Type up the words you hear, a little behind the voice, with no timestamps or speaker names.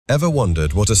Ever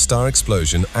wondered what a star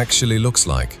explosion actually looks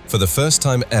like? For the first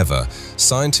time ever,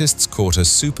 scientists caught a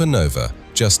supernova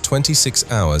just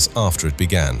 26 hours after it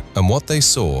began, and what they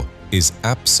saw is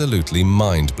absolutely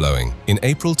mind-blowing. In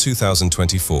April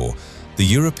 2024, the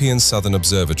European Southern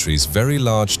Observatory's Very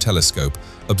Large Telescope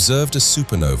observed a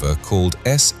supernova called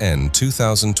SN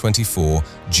 2024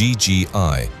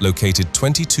 GGI, located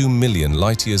 22 million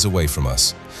light-years away from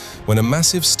us. When a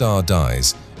massive star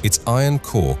dies, its iron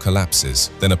core collapses.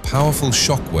 Then a powerful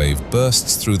shockwave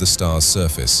bursts through the star's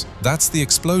surface. That's the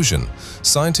explosion.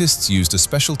 Scientists used a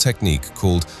special technique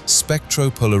called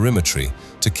spectropolarimetry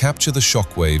to capture the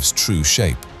shockwave's true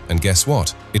shape. And guess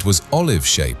what? It was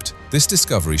olive-shaped. This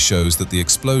discovery shows that the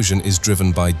explosion is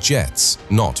driven by jets,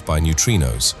 not by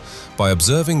neutrinos. By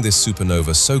observing this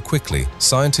supernova so quickly,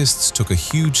 scientists took a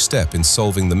huge step in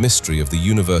solving the mystery of the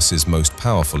universe's most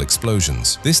powerful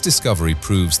explosions. This discovery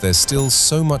proves there's still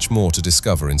so much more to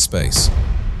discover in space.